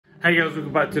Hey guys,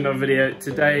 welcome back to another video.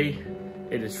 Today,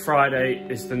 it is Friday,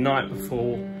 it's the night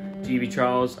before GB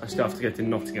trials. I still have to go to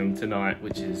Nottingham tonight,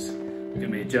 which is gonna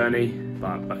be a journey,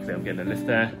 but luckily I'm getting a lift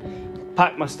there.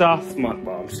 Pack my stuff, well,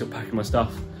 I'm still packing my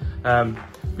stuff. But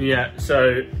yeah,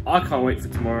 so I can't wait for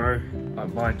tomorrow.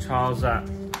 My trials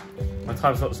my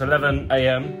time slot's 11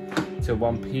 AM to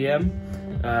 1 PM.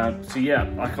 So yeah,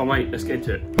 I can't wait, let's get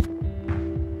into it.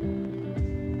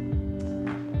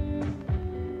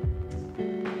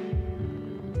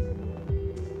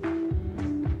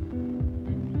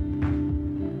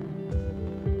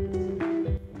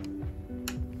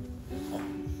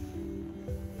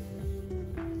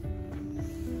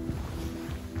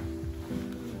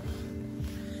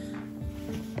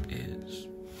 It's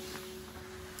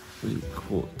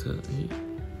 8:45,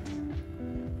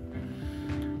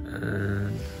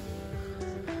 and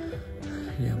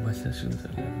yeah, my session's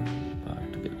at 11, but I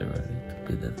have to get there early to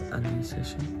be there for Andy's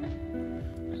session.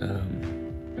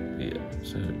 Yeah,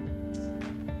 so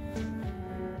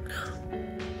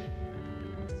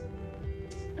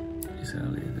it's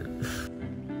early, isn't it?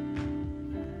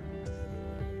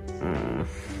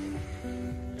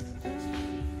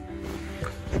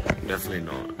 Definitely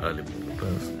not early morning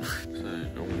person. So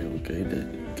normally on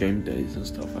game days and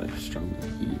stuff, I struggle to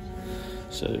eat.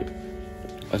 So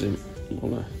I didn't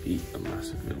want to eat a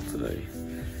massive meal today.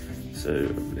 So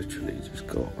I've literally just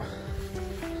got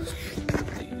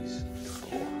these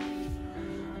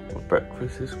for my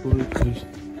breakfast this morning.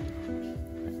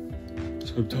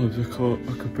 Sometimes I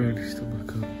can barely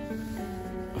stomach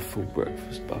a full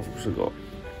breakfast, but I've also got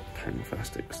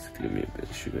Fastics to give me a bit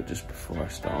of sugar just before I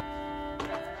start.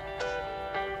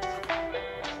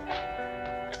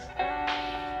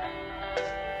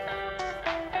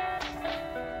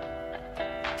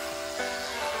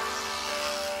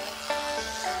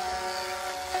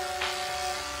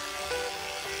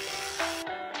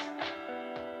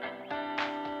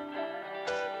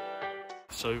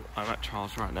 So I'm at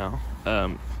Charles right now.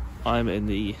 I'm in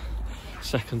the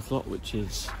second slot, which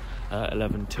is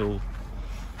 11 till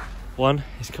 1.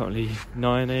 It's currently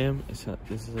 9 AM. This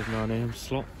is a 9 AM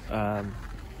slot.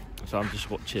 So I'm just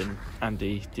watching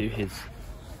Andy do his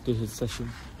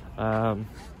session. Got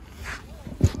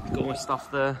my stuff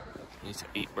there. I need to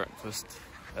eat breakfast.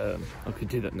 I could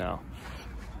do that now,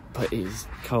 but it is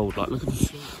cold. Like, look at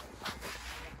this.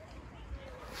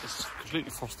 It's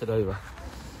completely frosted over.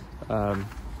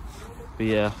 But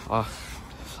yeah,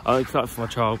 I'm excited for my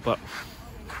child, but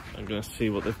I'm gonna see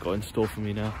what they've got in store for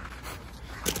me now.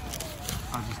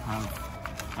 I just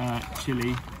have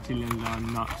chili and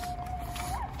lime nuts,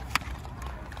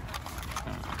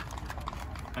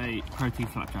 a protein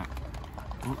flapjack.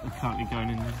 Oh, they're currently going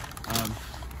in there.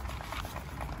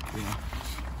 Yeah,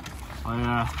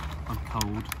 I'm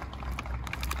cold.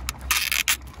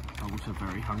 I'm also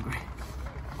very hungry.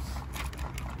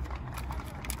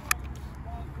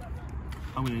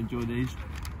 I'm gonna enjoy these.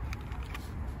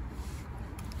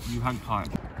 You hang tight.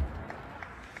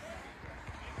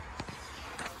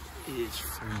 It is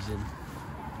freezing.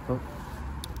 Oh,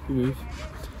 you move.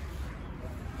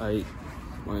 I ate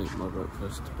my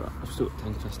breakfast, but I've still got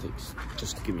 10 plastics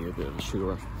just to give me a bit of a sugar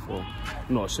rush before.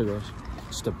 Not a sugar rush,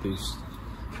 just a boost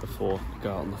before I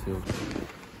go out on the field.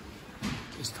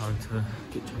 It's time to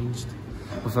get changed.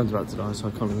 My phone's about to die, so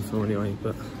I can't really film anyway,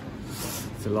 but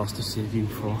it's the last to see you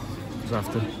before. I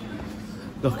have to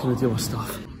lock in and do my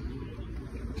stuff.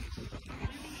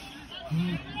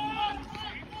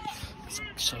 It's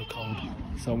so cold,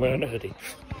 so I'm wearing a hoodie.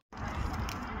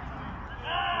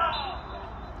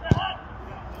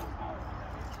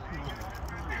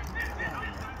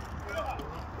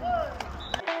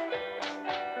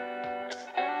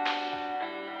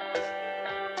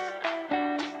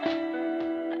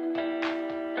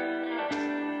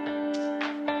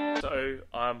 So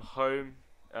I'm home.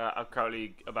 I'm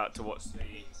currently about to watch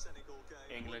the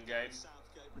England game.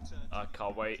 I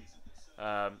can't wait.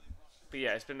 But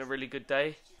yeah, it's been a really good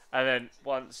day. And then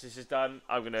once this is done,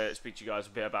 I'm going to speak to you guys a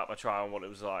bit about my trial and what it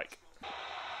was like.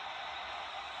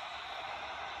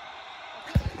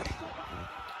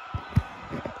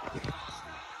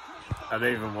 I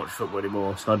don't even watch football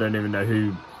anymore, so I don't even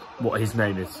know what his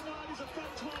name is.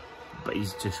 But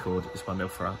he's just scored. It's 1-0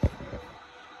 for us.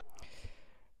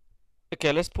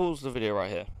 Okay, let's pause the video right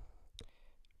here.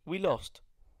 We lost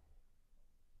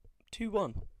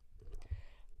 2-1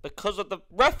 because of the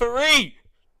referee.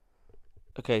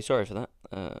 Okay, sorry for that.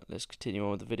 Let's continue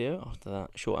on with the video after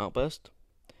that short outburst.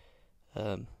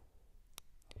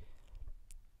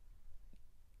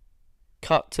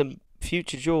 Cut to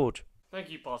future George. Thank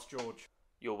you, Past George.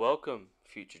 You're welcome,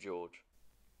 future George.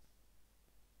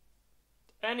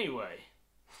 Anyway,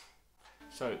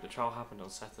 So the trial happened on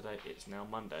Saturday, it's now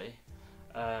Monday.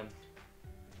 And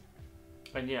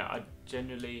yeah, I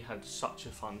genuinely had such a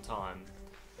fun time.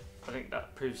 I think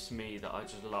that proves to me that I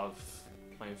just love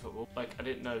playing football. Like, I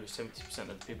didn't know 70%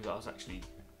 of the people that I was actually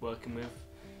working with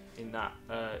in that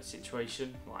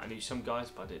situation. Like, I knew some guys,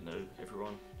 but I didn't know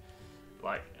everyone.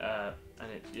 Like,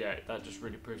 yeah, that just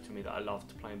really proved to me that I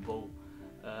loved playing ball.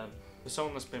 For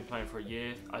someone that's been playing for a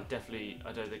year, I don't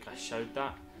think I showed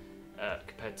that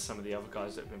compared to some of the other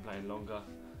guys that have been playing longer.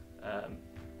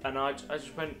 And I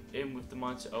just went in with the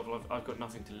mindset of, I've got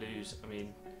nothing to lose. I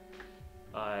mean,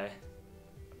 I've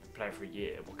been playing for a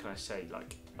year. What can I say?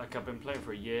 Like I've been playing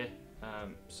for a year,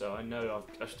 so I know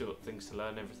I've still got things to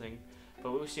learn, everything.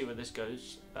 But we'll see where this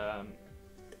goes.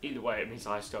 Either way, it means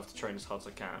I still have to train as hard as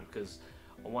I can, because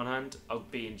on one hand, I'll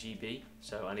be in GB,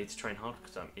 so I need to train hard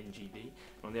because I'm in GB. And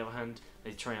on the other hand, I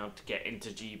need to train hard to get into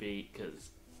GB, because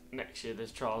next year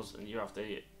there's trials, and year after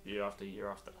year after year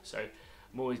after. So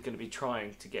I'm always going to be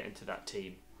trying to get into that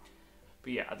team.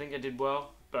 But yeah, I think I did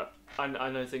well, but I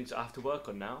know things I have to work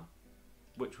on now,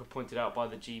 which were pointed out by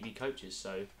the GB coaches.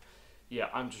 So yeah,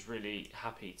 I'm just really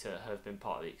happy to have been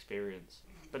part of the experience.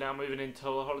 But now moving into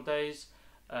the holidays,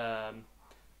 I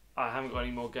haven't got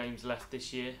any more games left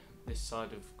this year, this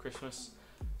side of Christmas,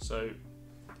 so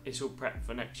it's all prepped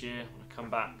for next year when I come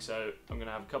back. So I'm going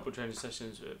to have a couple of training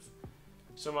sessions with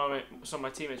some of my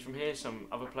teammates from here, some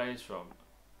other players from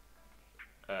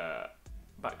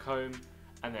back home,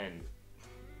 and then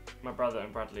my brother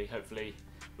and Bradley, hopefully,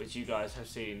 which you guys have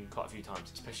seen quite a few times,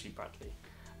 especially Bradley.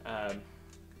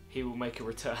 He will make a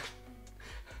return.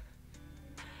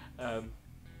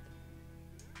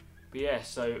 But yeah,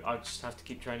 so I just have to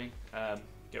keep training,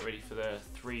 get ready for the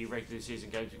 3 regular season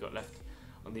games we've got left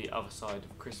on the other side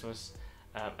of Christmas,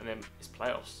 and then it's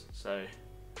playoffs. So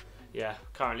yeah,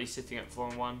 currently sitting at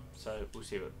 4-1, so we'll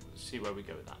see where we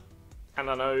go with that. And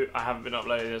I know I haven't been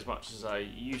uploading as much as I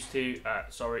used to.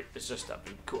 Sorry, it's just I've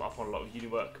been caught up on a lot of uni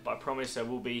work, but I promise there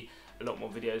will be a lot more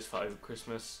videos for over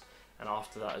Christmas and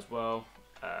after that as well.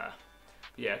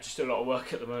 Yeah, just a lot of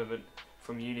work at the moment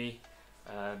from uni.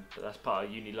 But that's part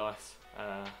of uni life,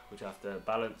 which I have to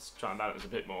try and balance a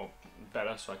bit more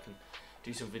better, so I can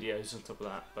do some videos on top of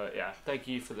that. But yeah, thank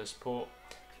you for the support.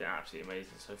 It's been absolutely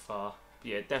amazing so far. But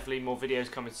yeah, definitely more videos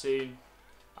coming soon.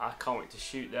 I can't wait to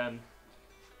shoot them,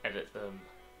 edit them,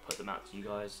 put them out to you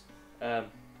guys. But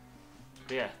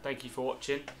yeah, thank you for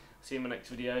watching. See you in my next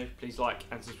video. Please like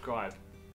and subscribe.